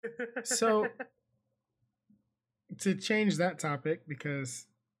So to change that topic, because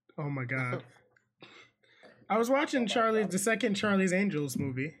oh my god, I was watching the second Charlie's Angels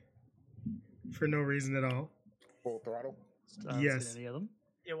movie for no reason at all. Full Throttle. I haven't Yes. seen any of them.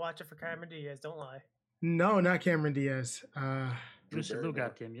 You watch it for Cameron Diaz, don't lie. No, not Cameron Diaz. Lucy Liu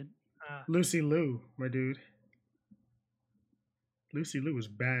got Timian. Lucy Liu, my dude. Lucy Liu was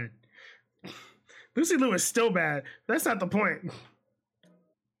bad. Lucy Liu is still bad. That's not the point.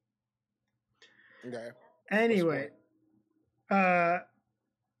 Okay. Anyway, I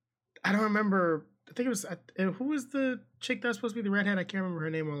don't remember. I think it was who was the chick that was supposed to be the redhead? I can't remember her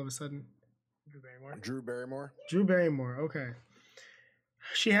name all of a sudden. Drew Barrymore. Drew Barrymore. Okay.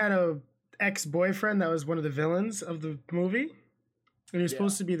 She had a ex-boyfriend that was one of the villains of the movie, and he was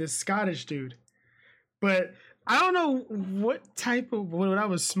supposed to be this Scottish dude. But I don't know what type of what I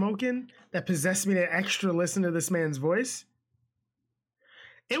was smoking that possessed me to extra listen to this man's voice.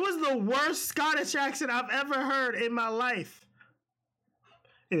 It was the worst Scottish accent I've ever heard in my life.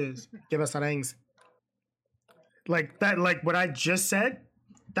 It is. Give us that angst. Like that, like what I just said,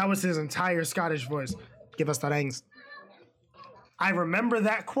 that was his entire Scottish voice. Give us that angst. I remember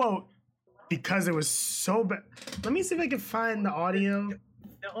that quote because it was so bad. Let me see if I can find the audio.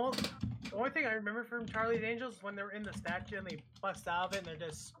 The only thing I remember from Charlie's Angels is when they were in the statue and they bust out of it and they're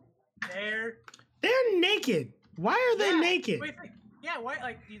just there. They're naked. Why are they naked? Yeah,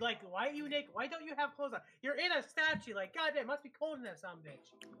 why? Why are you naked? Why don't you have clothes on? You're in a statue. Like, goddamn, it must be cold in that son of a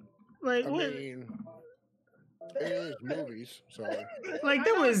bitch. Like, I what? mean, it is movies, so. Like,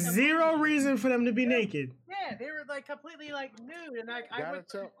 there was zero reason for them to be naked. Yeah, they were like completely like nude, and like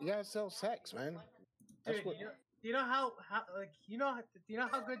You gotta sell sex, man. That's dude, what. you know how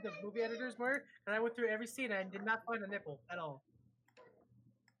good the movie editors were? And I went through every scene and did not find a nipple at all.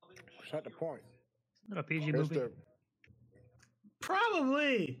 That's not the point. Not a PG movie.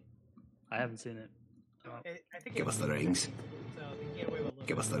 Probably. I haven't seen it. I think Give us the rings. So they get away with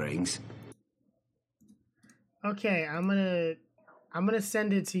Give us the rings. Okay, I'm gonna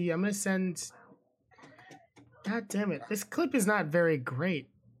send it to you. I'm gonna send. God damn it! This clip is not very great.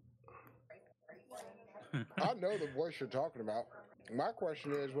 I know the voice you're talking about. My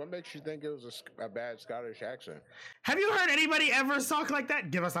question is, what makes you think it was a bad Scottish accent? Have you heard anybody ever talk like that?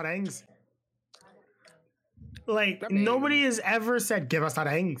 Give us that angst. Like, nobody has ever said, give us that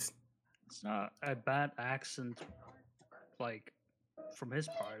angst. It's not a bad accent, like, from his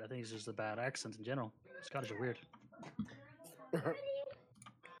part. I think it's just a bad accent in general. Scottish are weird.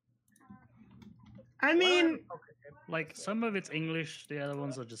 I mean... Like, some of it's English, the other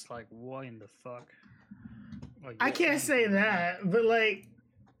ones are just like, what in the fuck? Like, I can't say that, but, like...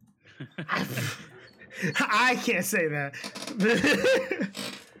 I can't say that.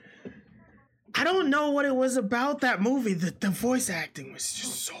 I don't know what it was about that movie. The voice acting was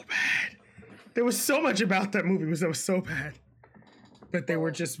just so bad. There was so much about that movie that was so bad. But they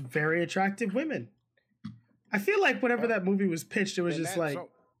were just very attractive women. I feel like whenever that movie was pitched, it was just like...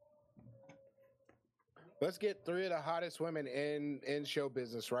 Let's get 3 of the hottest women in show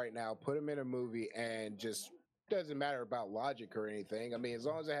business right now, put them in a movie, and just doesn't matter about logic or anything. I mean, as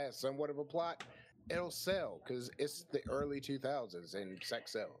long as it has somewhat of a plot, it'll sell because it's the early 2000s and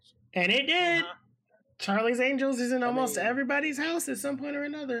sex sells. And it did. Charlie's Angels is in almost everybody's house at some point or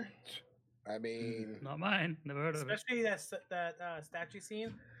another. I mean, not mine. Never heard of it. Especially that statue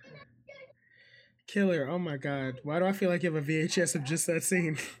scene. Killer. Oh my god. Why do I feel like you have a VHS of just that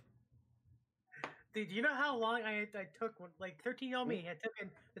scene? Dude, do you know how long I took? Like 13-year-old me had taken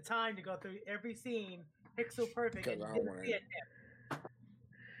the time to go through every scene, pixel perfect, and didn't see it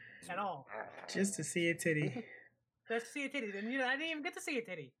at all. Just to see a titty. Just to see a titty. And I didn't even get to see a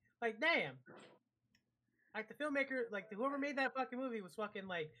titty. Like, damn. Like, the filmmaker, like, whoever made that fucking movie was fucking,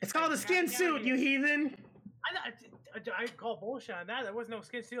 like... It's called a skin suit, you heathen! I call bullshit on that. There was no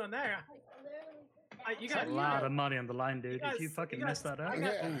skin suit on there. You got a lot of money on the line, dude. If you fucking mess that up...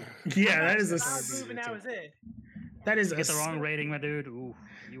 Yeah, that is a... And that was it. That is you get the wrong rating, my dude. Ooh,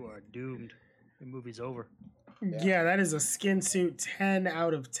 you are doomed. The movie's over. Yeah, that is a skin suit 10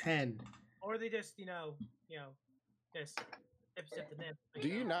 out of 10. Or they just, just... Do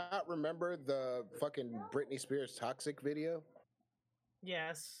you not remember the fucking Britney Spears Toxic video?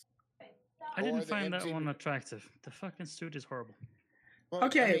 Yes. I didn't find that one attractive. The fucking suit is horrible. Well,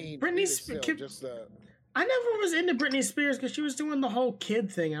 okay, Britney Spears. I never was into Britney Spears because she was doing the whole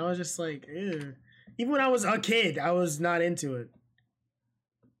kid thing. I was just like, ew. Even when I was a kid, I was not into it.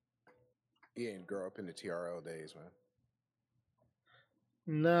 You didn't grow up in the TRL days, man.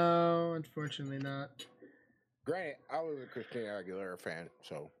 No, unfortunately not. Granted, I was a Christina Aguilera fan,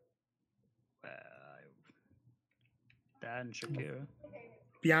 so. Dan Shakira.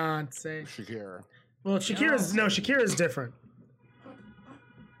 Beyonce. Shakira. Well, Shakira's different.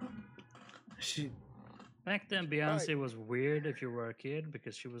 Back then, Beyonce was weird if you were a kid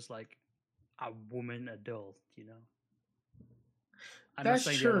because she was like a woman adult, you know. I'm not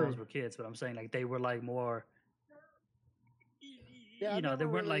saying the other ones were kids, but I'm saying like they were like more. Yeah, you know, they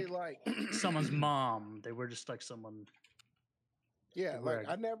weren't really like someone's mom. They were just like someone. Yeah, like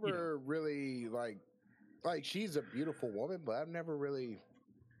I never really like she's a beautiful woman, but I've never really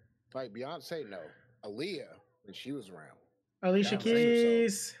like Beyonce. No, Aaliyah when she was around. Alicia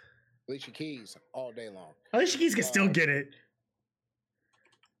Keys. Alicia Keys all day long. Alicia Keys can still get it.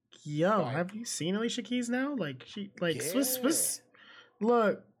 Yo, have you seen Alicia Keys now? Like Swiss.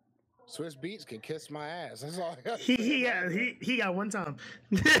 Look. Swiss Beats can kiss my ass. That's all I got. He got one time.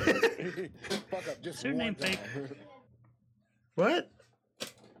 Fuck up just is her name fake? What?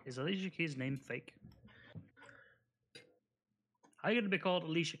 Is Alicia Keys' name fake? How are you gonna be called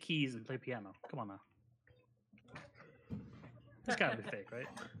Alicia Keys and play piano? Come on now. That's gotta be fake, right?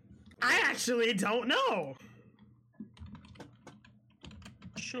 I actually don't know.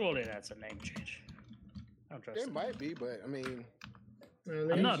 Surely that's a name change. I don't trust it. It might be, but I mean,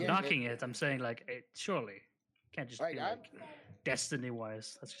 I'm not knocking it. I'm saying like, surely can't just be like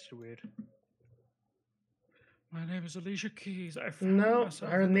destiny-wise. That's just weird. My name is Alicia Keys. No,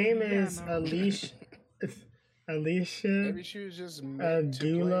 her name is Alicia. Alicia. Maybe she was just meant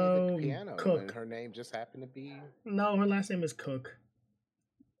to play the piano, Cook. and her name just happened to be. No, her last name is Cook.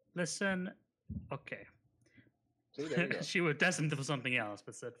 Listen, okay. See, there you go. She was destined for something else,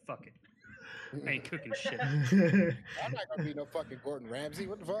 but said, "Fuck it, I ain't cooking shit." I'm not gonna be no fucking Gordon Ramsay.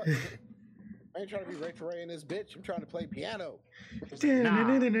 What the fuck? I ain't trying to be Rachel Ray in this bitch. I'm trying to play piano. Nah,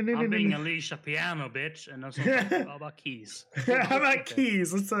 I'm being Alicia Piano, bitch, and that's all about keys. How about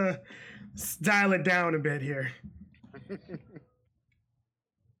keys? Let's dial it down a bit here.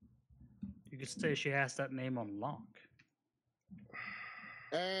 You could say she has that name on lock.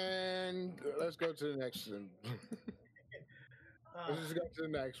 And let's go to the next one. Let's just go to the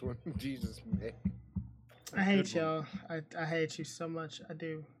next one. Jesus, man. I hate y'all. I hate you so much. I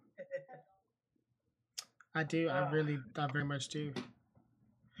do. I very much do.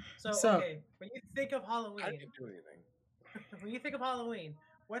 So okay, when you think of Halloween, I didn't do anything. When you think of Halloween,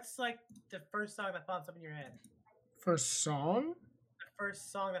 what's like the first song that pops up in your head? First song? The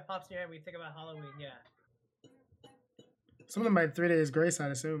first song that pops in your head when you think about Halloween, yeah. Something by 3 Days Grace,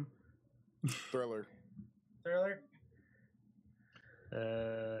 I'd assume. Thriller.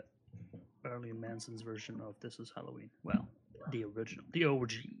 Marilyn Manson's version of This Is Halloween. Well, the original, the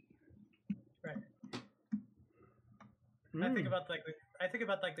OG. Right. I think about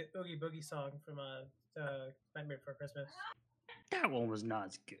the Oogie Boogie song from Nightmare Before Christmas. That one was not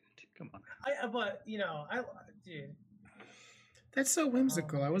as good. Come on. Dude. That's so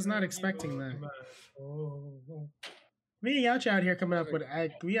whimsical. I was not expecting that. Me and Yacha out here coming up with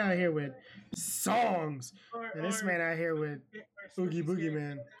we out here with songs, and this man out here with Oogie Boogie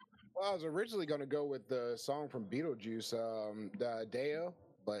Man. Well, I was originally going to go with the song from Beetlejuice, the Deo,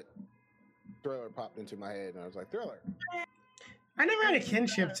 but Thriller popped into my head, and I was like, Thriller. I never had a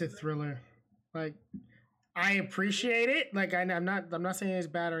kinship to Thriller. Like, I appreciate it. Like, I'm not saying it's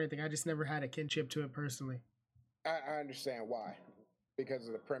bad or anything. I just never had a kinship to it personally. I understand why, because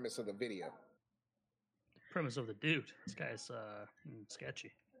of the premise of the video. Premise of the dude. This guy's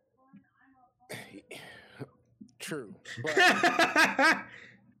sketchy. True. But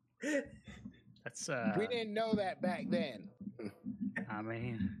that's we didn't know that back then. I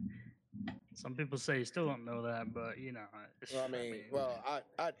mean, some people say you still don't know that, but you know.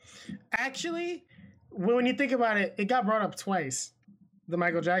 I actually, when you think about it, it got brought up twice. The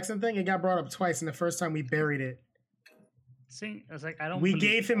Michael Jackson thing, it got brought up twice, and the first time we buried it. See, I was like, I don't. We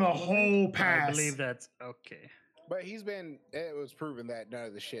gave him a whole pass. I believe that's okay. But it was proven that none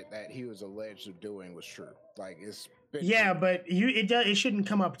of the shit that he was alleged of doing was true. Like, it's been proven. But it shouldn't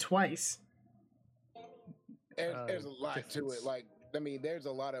come up twice. There's a lot to it. Like, I mean, there's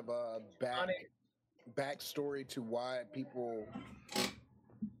a lot of backstory to why people.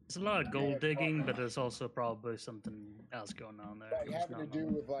 There's a lot of gold digging, but there's also probably something else going on there. Like, having to do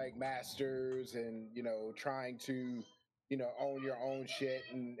with like masters and trying to own your own shit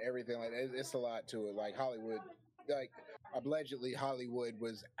and everything like that. It's a lot to it. Like Hollywood, like allegedly Hollywood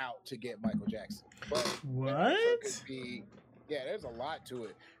was out to get Michael Jackson. But what? There's a lot to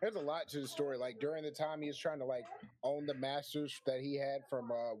it. There's a lot to the story. Like during the time he was trying to like own the masters that he had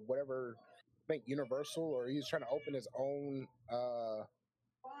from whatever, I think Universal, or he was trying to open his own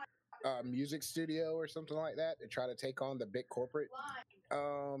music studio or something like that to try to take on the big corporate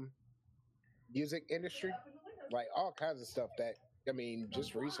music industry. Like all kinds of stuff that I mean,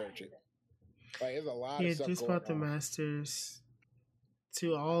 just research it. Like, there's a lot of stuff just bought the masters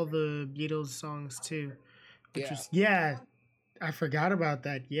to all the Beatles songs too. Which was I forgot about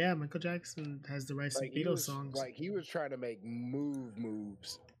that. Yeah, Michael Jackson has the rights to Beatles songs. Like, he was trying to make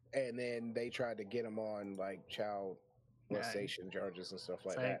moves, and then they tried to get him on like child molestation charges and stuff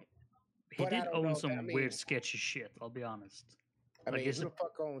like that. He did own some weird, sketchy shit. I'll be honest. I mean, who the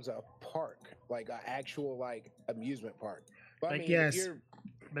fuck owns a park, like an actual like amusement park? But like, I mean,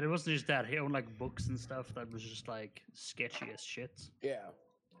 but it wasn't just that. He owned like books and stuff that was just like sketchy as shit. Yeah,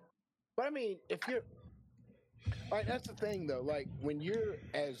 but I mean, if you're like, that's the thing though. Like, when you're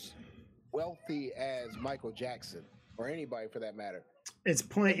as wealthy as Michael Jackson or anybody for that matter, it's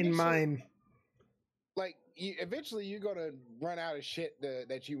point in mind. Like, eventually you're gonna run out of shit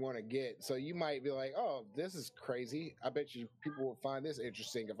that you want to get. So you might be like, "Oh, this is crazy. I bet you people would find this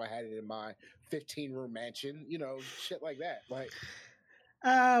interesting if I had it in my 15-room mansion." You know, shit like that. Like,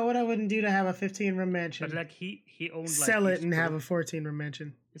 what I wouldn't do to have a 15-room mansion. But like he owned, sell it and have a 14-room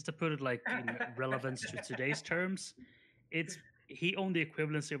mansion. Just to put it like in relevance to today's terms, he owned the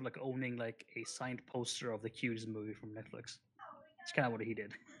equivalency of like owning like a signed poster of the cutest movie from Netflix. It's kind of what he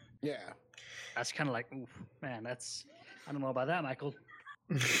did. Yeah. That's kind of like, oof, man, I don't know about that, Michael.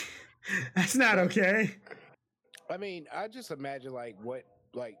 That's not okay. I mean, I just imagine like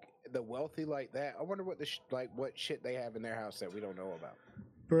the wealthy like that. I wonder what what shit they have in their house that we don't know about.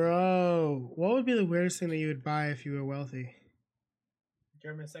 Bro, what would be the weirdest thing that you would buy if you were wealthy?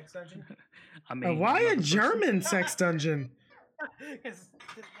 German sex dungeon? I mean, why a German sex dungeon?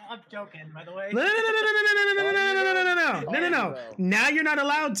 I'm joking, by the way. No. Now you're not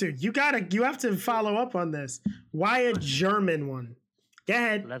allowed to. You have to follow up on this. Why a German one? Go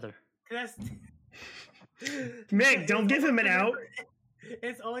ahead. Leather. Mick, don't give him an out.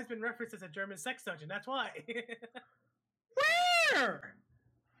 It's always been referenced as a German sex dungeon. That's why. Where?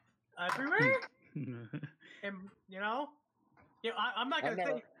 Everywhere. And I'm not gonna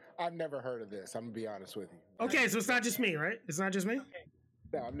say. I've never heard of this. I'm gonna be honest with you. Okay, so it's not just me, right? It's not just me. Okay.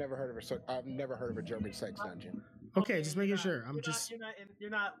 No, I've never heard of a German sex dungeon. Okay, just making sure.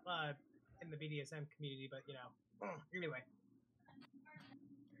 You're not in the BDSM community, but anyway.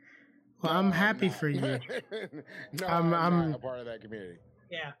 Well, I'm happy for you. No, I'm not a part of that community.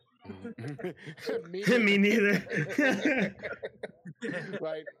 Yeah. Me neither.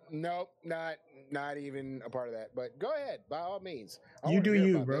 Like, nope, not even a part of that. But go ahead, by all means. You do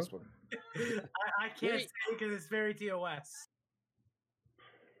you, bro. I can't say because it's very TOS.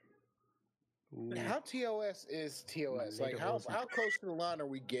 How TOS is TOS? Like, how close to the line are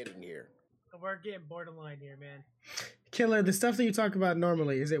we getting here? We're getting borderline here, man. Killer, the stuff that you talk about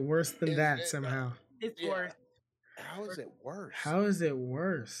normally, is it worse than that somehow? It's worse. How is it worse? How is it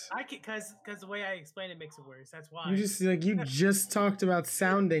worse? Because the way I explain it makes it worse. That's why. You just talked about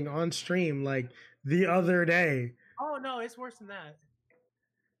sounding on stream like the other day. Oh no, it's worse than that.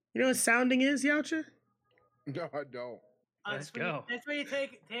 You know what sounding is, Yacha? No, I don't. Let's go. That's where you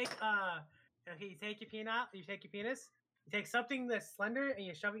take you take your penis, you take something that's slender and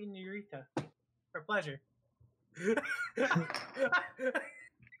you shove it in your urethra for pleasure.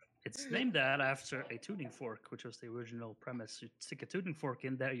 It's named that after a tuning fork, which was the original premise. You stick a tuning fork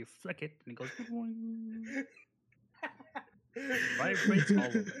in there, you flick it, and it goes. Vibrates all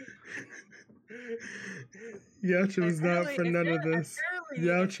over. Yacha was not for none of this.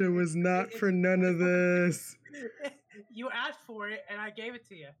 Yacha was not for none of this. You asked for it, and I gave it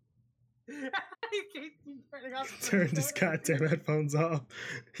to you. Turn his goddamn headphones off.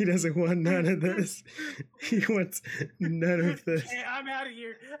 He doesn't want none of this. He wants none of this. Hey, I'm out of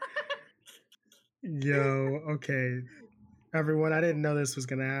here. Yo, okay. Everyone, I didn't know this was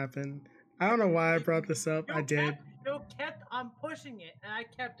going to happen. I don't know why I brought this up. I did. You kept on pushing it, and I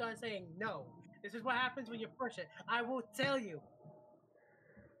kept on saying no. This is what happens when you push it. I will tell you.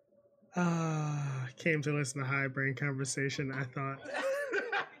 Came to listen to High Brain Conversation. I thought,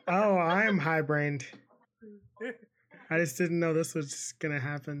 oh, I am high brained. I just didn't know this was gonna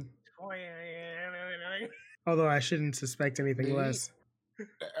happen. Although I shouldn't suspect anything less.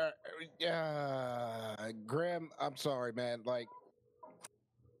 Graham, I'm sorry, man. Like,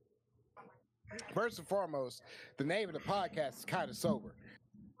 first and foremost, the name of the podcast is Kind of Sober.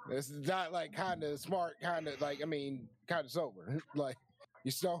 It's not like kind of smart, kind of like, I mean, kind of sober. Like,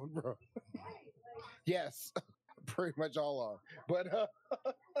 you stoned, bro. Yes, pretty much all are. But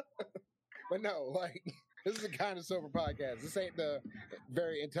no, like, this is a Kind of Sober podcast. This ain't the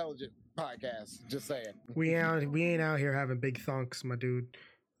very intelligent podcast. Just saying. We ain't out here having big thunks, my dude.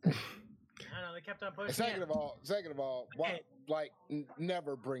 I know they kept on pushing. Second of all,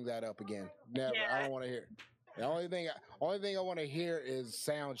 never bring that up again. Never. Yeah, I don't want to hear it. The only thing I want to hear is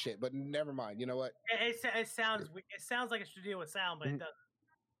sound shit. But never mind. You know what? It sounds like it should deal with sound, but it doesn't.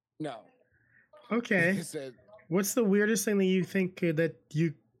 No. Okay. What's the weirdest thing that you think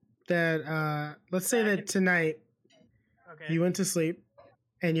let's say that tonight you went to sleep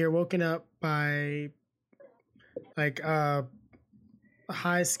and you're woken up by like a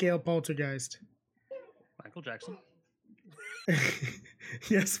high scale poltergeist? Michael Jackson.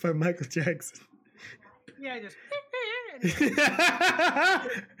 Yes, by Michael Jackson. Yeah, just.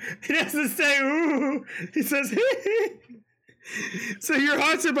 He doesn't say ooh. He says So you're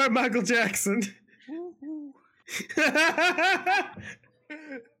haunted by Michael Jackson.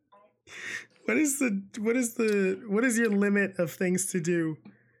 What is your limit of things to do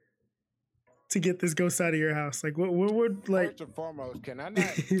to get this ghost out of your house? Like what would like first and foremost, can I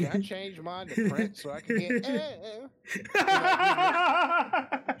change mine to Prince so I can get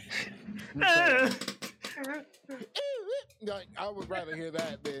like, I would rather hear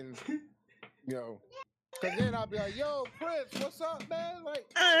that than because then I'll be like, yo, Prince, what's up, man? Like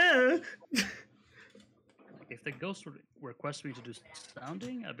if the ghost would request me to do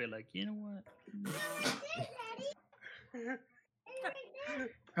sounding, I'd be like, you know what?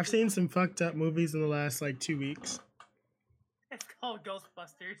 I've seen some fucked up movies in the last like 2 weeks. It's called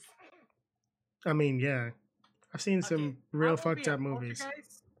Ghostbusters. I mean, yeah. I've seen some real fucked up movies.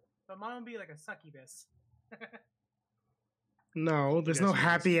 But mine would be like a succubus. No, there's no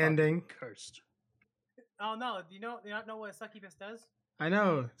happy ending. Cursed. Oh no, do you not know what a succubus does? I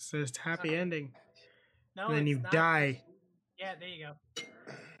know. It's just happy ending. No, and then you die. Yeah, there you go.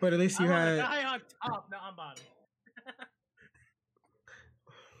 But at least you had. Die on top, not on bottom.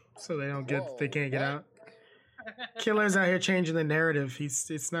 So they don't get. They can't get out. Killer's out here changing the narrative.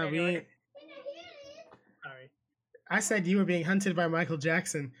 It's not me. Sorry. I said you were being hunted by Michael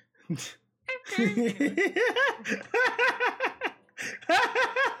Jackson.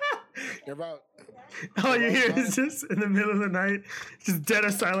 All you hear is just in the middle of the night, just dead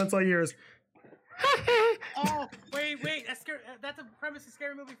of silence. All you hear is. Oh wait! That's a premise of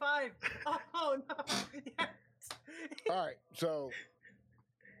Scary Movie 5. Oh no! Yes. All right, so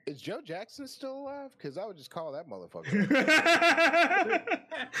is Joe Jackson still alive? Because I would just call that motherfucker.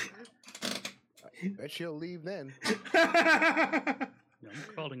 I bet she'll leave then. I'm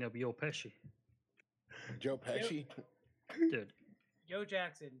calling up Joe Pesci. Joe Pesci, dude. Joe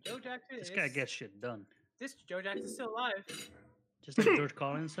Jackson. This guy gets shit done. Joe Jackson's still alive. Just like George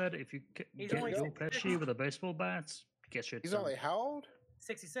Collins said, if you get Joe Pesci with a baseball bat, get shit he's done. only how old?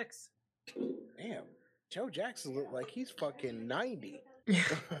 66. Damn. Joe Jackson look like he's fucking 90.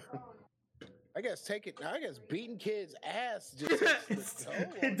 I guess beating kids' ass just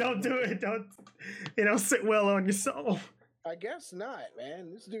don't do it. It don't sit well on your soul. I guess not,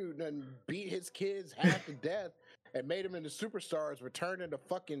 man. This dude done beat his kids half to death and made them into superstars, returned into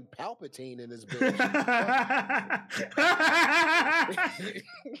fucking Palpatine in his bitch.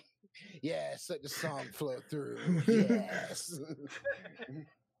 Yes, let the song flow through. Yes.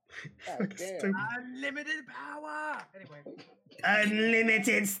 God damn. Unlimited power. Anyway.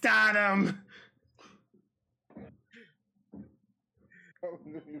 Unlimited stardom.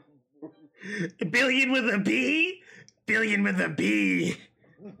 Billion with a B? Billion with a B.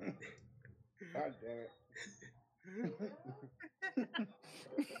 God damn it.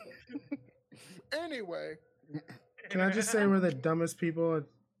 Anyway. Can I just say we're the dumbest people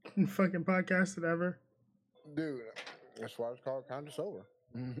in fucking podcasted ever? Dude, that's why it's called Kinda Sober.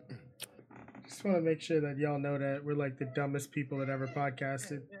 Just want to make sure that y'all know that we're like the dumbest people that ever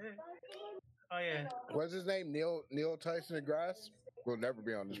podcasted. Oh yeah. What's his name? Neil Tyson deGrasse? Will never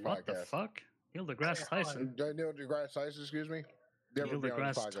be on this podcast. What the fuck? Neil deGrasse Tyson. Neil deGrasse Tyson, excuse me. Neil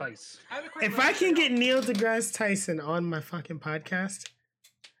deGrasse Tyson. If I can get Neil deGrasse Tyson on my fucking podcast,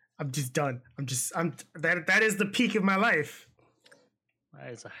 I'm just done. That is the peak of my life.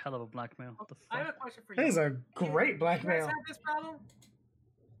 That is a hell of a blackmail. What the fuck? I have a question for you. That is a great blackmail. You guys have this problem?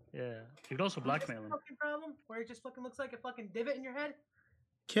 Yeah. You could also blackmail him. Problem where it just fucking looks like a fucking divot in your head?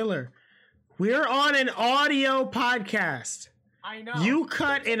 Killer. We're on an audio podcast. I know. You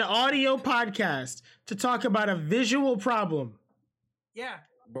cut an audio podcast to talk about a visual problem. Yeah.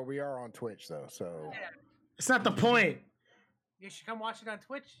 But we are on Twitch though, so yeah. It's not the point. You should come watch it on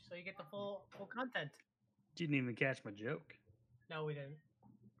Twitch so you get the full content. Didn't even catch my joke. No, we didn't.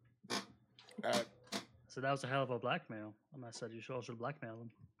 So that was a hell of a blackmail. And I said you should also blackmail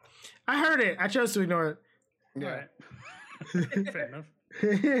him. I heard it. I chose to ignore it. Yeah. Right. Fair enough.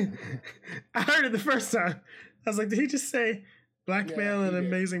 I heard it the first time. I was like, did he just say blackmail and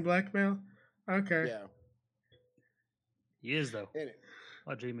amazing blackmail? Okay. Yeah. He is though.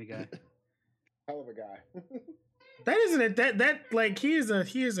 A dreamy guy. Hell of a guy. That isn't it. That like he is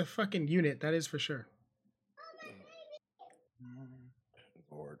a fucking unit. That is for sure.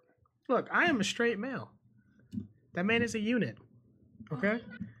 Lord. Look, I am a straight male. That man is a unit. Okay.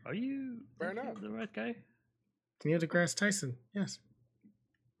 Are you fair enough? The right guy? Neil deGrasse Tyson. Yes.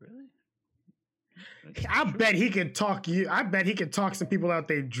 Really? I bet he could talk you. I bet he could talk some people out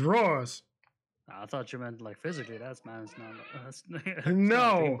their drawers. I thought you meant like physically. That's man's not. That's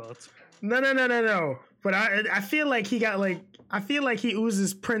no. No. But I feel like he got like. I feel like he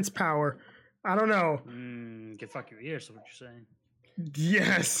oozes Prince power. I don't know. Can fuck your ears. Is what you're saying?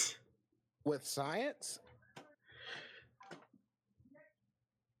 Yes. With science.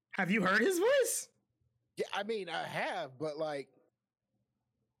 Have you heard his voice? Yeah, I mean I have, but like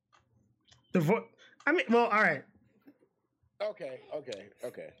the voice. I mean, well, all right. Okay. All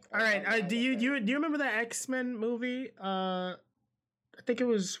right. Do you remember that X-Men movie? I think it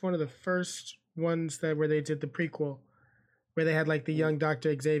was one of the first ones where they did the prequel, where they had like the young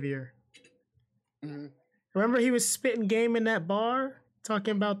Dr. Xavier. Mm-hmm. Remember he was spitting game in that bar,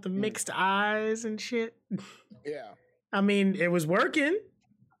 talking about the mixed eyes and shit. Yeah. I mean, it was working.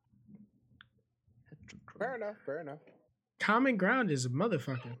 Fair enough. Common ground is a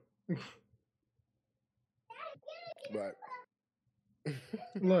motherfucker. But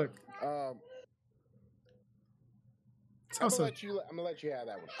look, I'm gonna let you have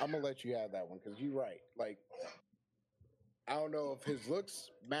that one. I'm gonna let you have that one because you're right. Like, I don't know if his looks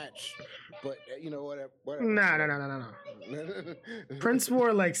match, but you know whatever. No. Prince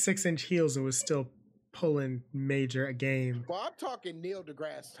wore like 6-inch heels and was still pulling major game. Well, I'm talking Neil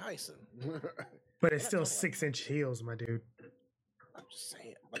deGrasse Tyson. But it's still 6-inch heels, my dude. I'm just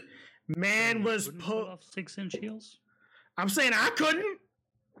saying. Like, man was pull off 6-inch heels. I'm saying I couldn't.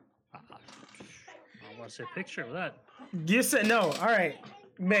 I want to see a picture of that. You said no. All right,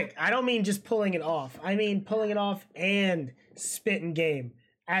 Mick. I don't mean just pulling it off. I mean pulling it off and spitting game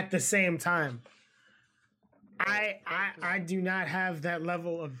at the same time. I do not have that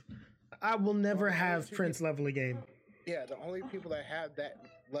level of. I will never have Prince level of game. Yeah, the only people that have that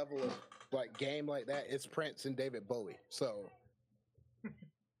level of like game like that is Prince and David Bowie. So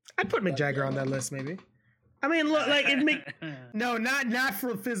I'd put Mick Jagger on that list, maybe. I mean, look, like it make no, not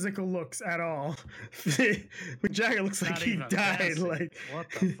for physical looks at all. Mick Jagger looks like he died. Dancing. Like what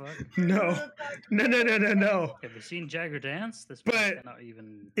the fuck? No. Have you seen Jagger dance? This but not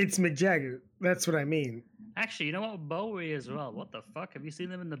even. It's Mick Jagger. That's what I mean. Actually, you know what? Bowie as well. What the fuck? Have you seen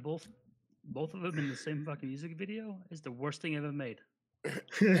them in the both of them in the same fucking music video? It's the worst thing ever made. I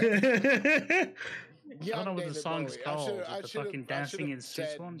don't know what the song's called. The fucking dancing in the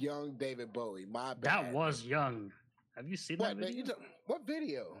streets one. Young David Bowie. My bad. That was young. Have you seen that video? What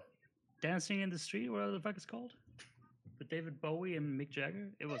video? Dancing in the Street, whatever the fuck it's called. With David Bowie and Mick Jagger.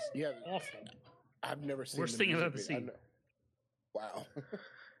 It was awful. I've never seen. Worst thing I've ever seen. Wow.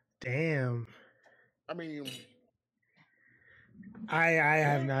 Damn. I mean, I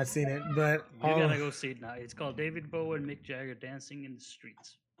have not seen it, but you gotta go see it now. It's called David Bowie and Mick Jagger Dancing in the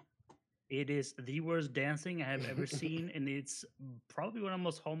Streets. It is the worst dancing I have ever seen, and it's probably one of the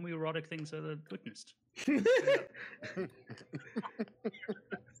most homoerotic things I've ever witnessed.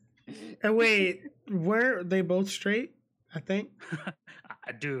 And wait, were they both straight? I think.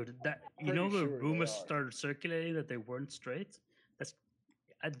 Dude, the rumors started circulating that they weren't straight.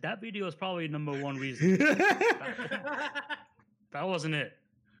 That video is probably number one reason. That wasn't it.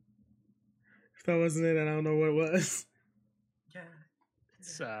 If that wasn't it, I don't know what it was.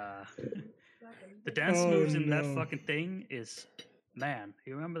 It's the dance moves in that fucking thing is, man.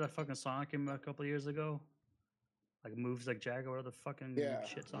 You remember that fucking song came out a couple of years ago? Like Moves Like Jagger, whatever the fucking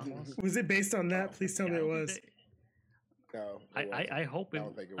shit song was. Was it based on that? Please tell me it was. No. I hope it.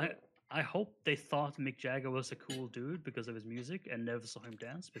 I hope they thought Mick Jagger was a cool dude because of his music and never saw him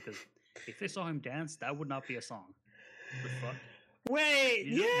dance. Because if they saw him dance, that would not be a song. The fuck?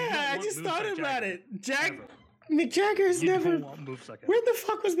 Wait, I just thought about it. Mick Jagger's never. Where the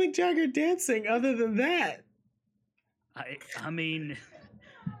fuck was Mick Jagger dancing other than that? I mean,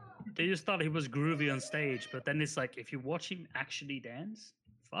 they just thought he was groovy on stage, but then it's like if you watch him actually dance,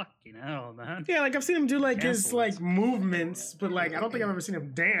 fucking hell, man. Yeah, like I've seen him do like his like movements, but like I don't think I've ever seen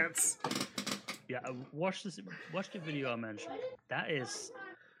him dance. Yeah, watch the video I mentioned. That is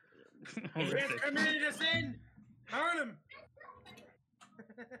horrific. Committed us in. Hurt him.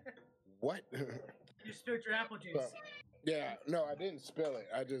 What? You spilled your apple juice. Yeah, no, I didn't spill it.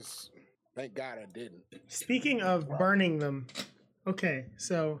 I just, thank God I didn't. Speaking of burning them, okay,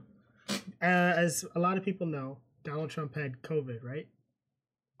 so as a lot of people know, Donald Trump had COVID, right?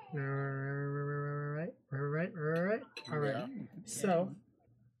 Right. All right. So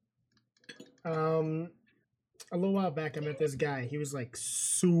A little while back, I met this guy. He was like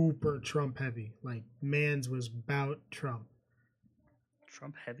super Trump heavy. Like, man's was about Trump.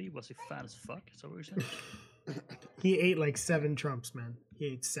 Trump heavy? Was he fat as fuck? Is that what you're saying? He ate like 7 Trumps, man. He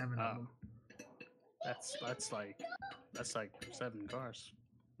ate 7 of them. That's like 7 cars.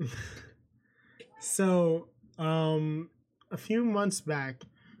 So, a few months back,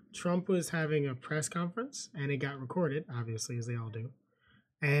 Trump was having a press conference, and it got recorded, obviously, as they all do.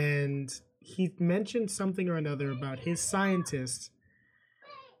 And he mentioned something or another about his scientists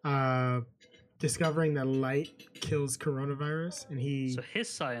discovering that light kills coronavirus, and So his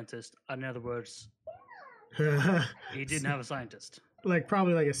scientist, in other words, he didn't have a scientist. Like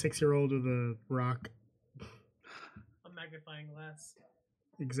probably like a 6-year-old with a rock. A magnifying glass.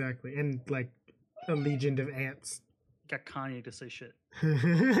 Exactly, and like a legion of ants. Got Kanye to say shit.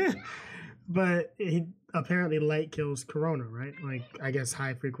 But apparently light kills corona, right? Like, I guess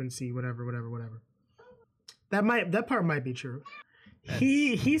high frequency, whatever. That part might be true.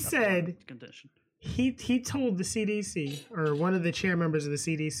 He said he told the CDC, or one of the chair members of the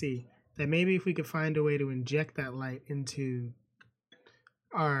CDC, that maybe if we could find a way to inject that light into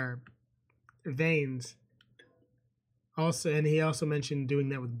our veins. Also, and he also mentioned doing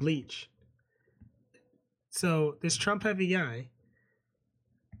that with bleach. So this Trump heavy guy,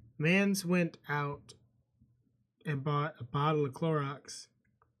 mans went out and bought a bottle of Clorox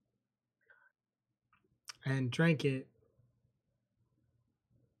and drank it,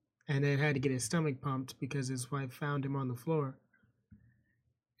 and then had to get his stomach pumped because his wife found him on the floor.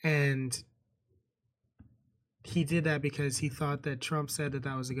 And he did that because he thought that Trump said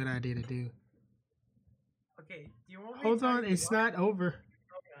that was a good idea to do. Okay, do you want me Hold to on, it's not over.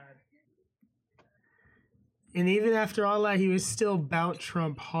 Oh, God. And even after all that, he was still bout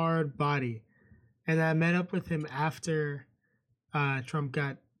Trump hard body. And I met up with him after Trump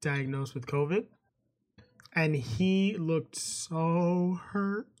got diagnosed with COVID. And he looked so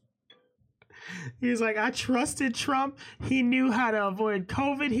hurt. He was like, I trusted Trump. He knew how to avoid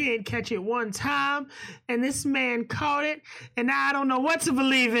COVID. He didn't catch it one time. And this man caught it. And now I don't know what to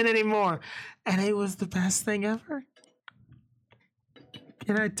believe in anymore. And it was the best thing ever.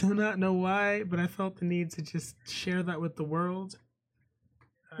 And I do not know why, but I felt the need to just share that with the world.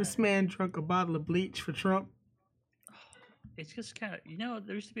 This man drank a bottle of bleach for Trump. It's just kind of,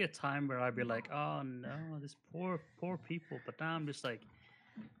 there used to be a time where I'd be like, oh no, this poor people. But now I'm just like,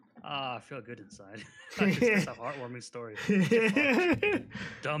 I feel good inside. It's a heartwarming story.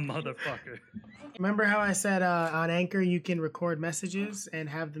 Dumb motherfucker. Remember how I said on Anchor you can record messages and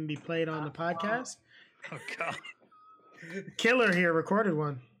have them be played on the podcast? Oh, God. Killer here recorded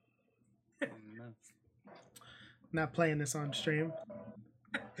one. Oh, no. Not playing this on stream.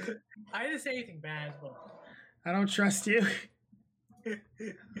 I didn't say anything bad, but... I don't trust you. I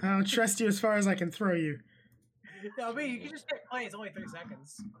don't trust you as far as I can throw you. No, I mean, you can just hit play. It's only 3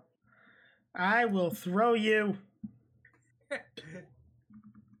 seconds. I will throw you.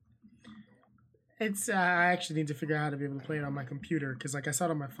 It's I actually need to figure out how to be able to play it on my computer, because like I saw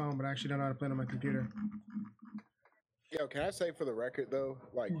it on my phone, but I actually don't know how to play it on my computer. Yo, can I say for the record though,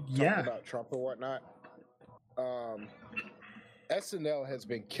 like yeah, talking about Trump or whatnot, SNL has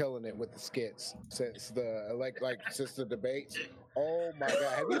been killing it with the skits since the debates. Oh my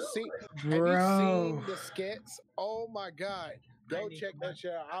God, have you seen the skits? Oh my God, go check that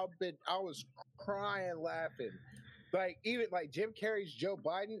shit out. I was crying laughing. Like even like Jim Carrey's Joe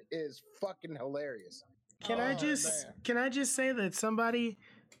Biden is fucking hilarious. Can I just say that somebody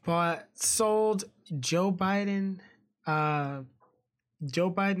sold Joe Biden fly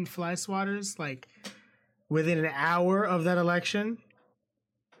swatters like within an hour of that election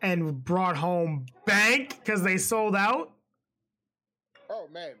and brought home bank because they sold out? Oh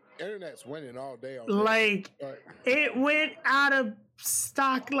man, internet's winning all day on like it went out of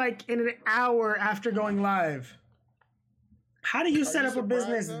stock like in an hour after going live. How do you set up a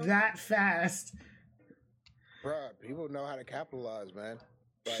business that fast? Bruh, people know how to capitalize, man.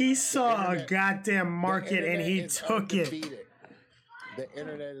 Like, he saw a goddamn market and he took it. The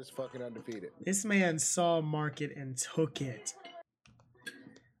internet is fucking undefeated. This man saw a market and took it.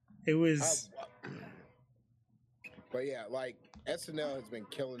 It was... But yeah, like, SNL has been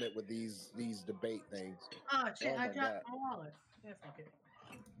killing it with these debate things. Oh, shit, I got my wallet. Yeah, fuck it.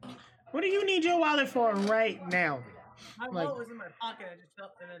 What do you need your wallet for right now? My wallet was in my pocket. I just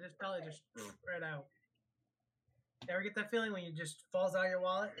felt it just spread out. You ever get that feeling when you just falls out of your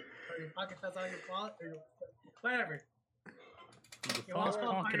wallet, or your pocket falls out of your wallet, or whatever? Your wallet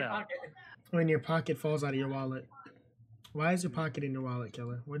falls out of your pocket. When your pocket falls out of your wallet. Why is your pocket in your wallet,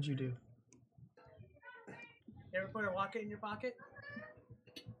 Killer? What'd you do? You ever put a wallet in your pocket?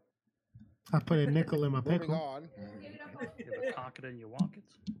 I put a nickel in my Moving pickle. on. You have a cock it and you walk it.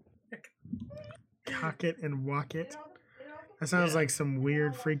 Cock it and walk it. That sounds like some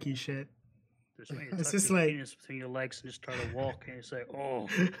weird, freaky shit. Just when you It's tuck just your like- penis between your legs and just try to walk and you say, "Oh,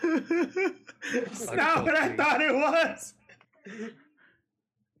 It's not what I thought it was.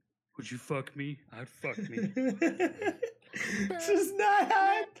 would you fuck me? I'd fuck me." This is not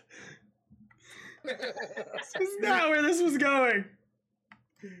how this is not where this was going.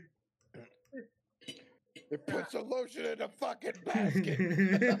 It puts a lotion in a fucking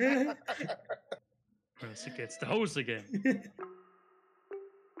basket. Once it gets the hose again.